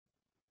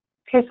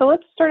Okay, so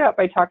let's start out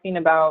by talking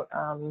about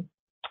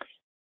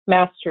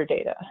master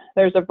data.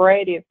 There's a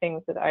variety of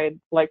things that I'd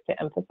like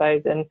to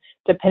emphasize, and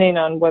depending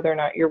on whether or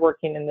not you're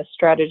working in the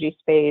strategy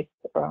space,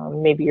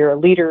 maybe you're a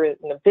leader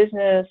in a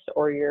business,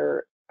 or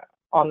you're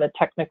on the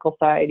technical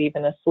side,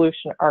 even a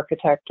solution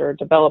architect or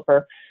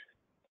developer,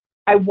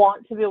 I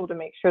want to be able to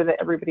make sure that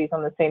everybody's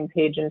on the same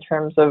page in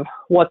terms of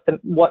what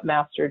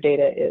master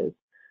data is.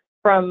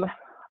 From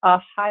a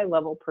high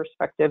level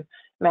perspective,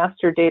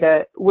 master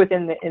data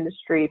within the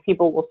industry,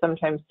 people will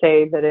sometimes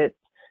say that it's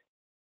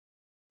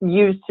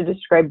used to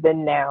describe the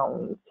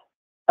nouns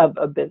of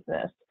a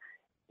business.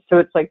 So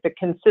it's like the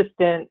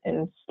consistent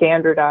and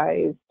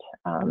standardized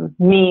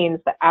means,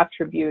 the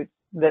attributes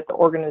that the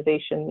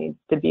organization needs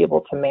to be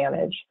able to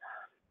manage.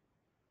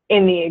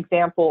 In the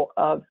example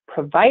of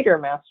provider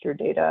master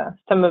data,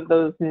 some of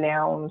those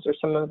nouns or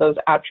some of those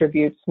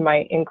attributes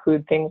might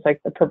include things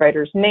like the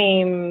provider's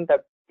name,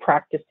 the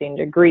practicing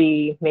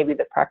degree, maybe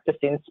the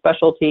practicing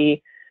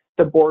specialty,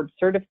 the board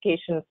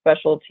certification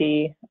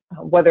specialty,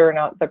 whether or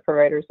not the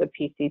provider's a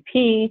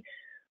PCP,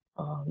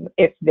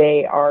 if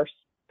they are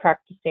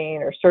practicing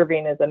or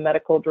serving as a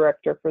medical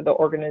director for the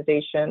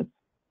organization,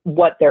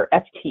 what their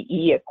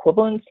FTE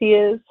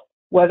equivalency is,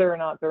 whether or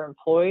not they're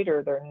employed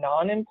or they're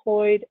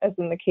non-employed, as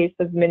in the case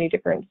of many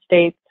different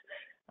states,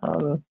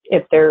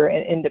 if they're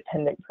an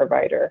independent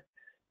provider.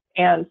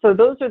 And so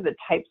those are the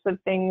types of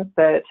things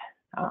that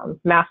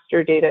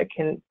master data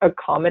can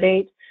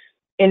accommodate.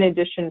 In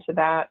addition to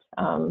that,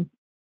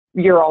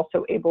 you're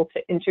also able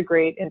to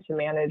integrate and to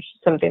manage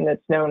something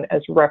that's known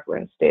as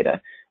reference data.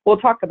 We'll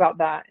talk about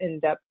that in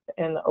depth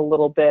in a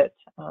little bit,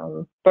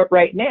 but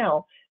right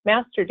now,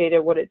 master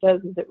data, what it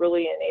does is it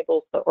really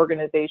enables the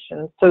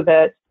organization so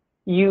that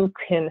you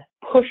can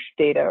push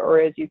data, or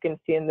as you can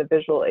see in the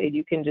visual aid,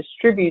 you can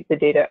distribute the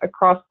data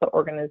across the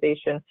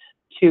organization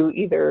to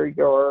either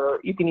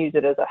you can use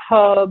it as a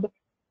hub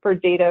for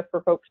data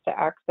for folks to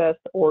access,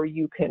 or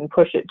you can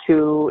push it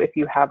to, if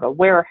you have a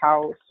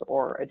warehouse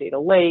or a data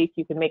lake,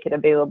 you can make it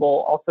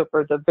available also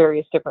for the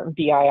various different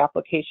BI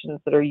applications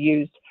that are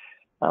used.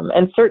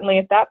 And certainly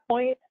at that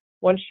point,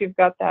 once you've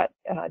got that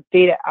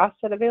data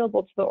asset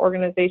available to the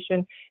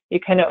organization, you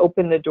kind of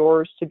open the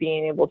doors to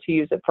being able to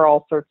use it for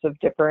all sorts of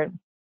different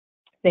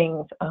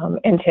things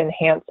and to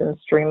enhance and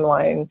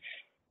streamline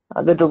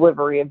the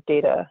delivery of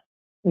data,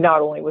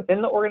 not only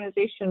within the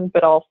organization,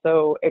 but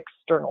also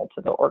external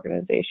to the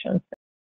organization.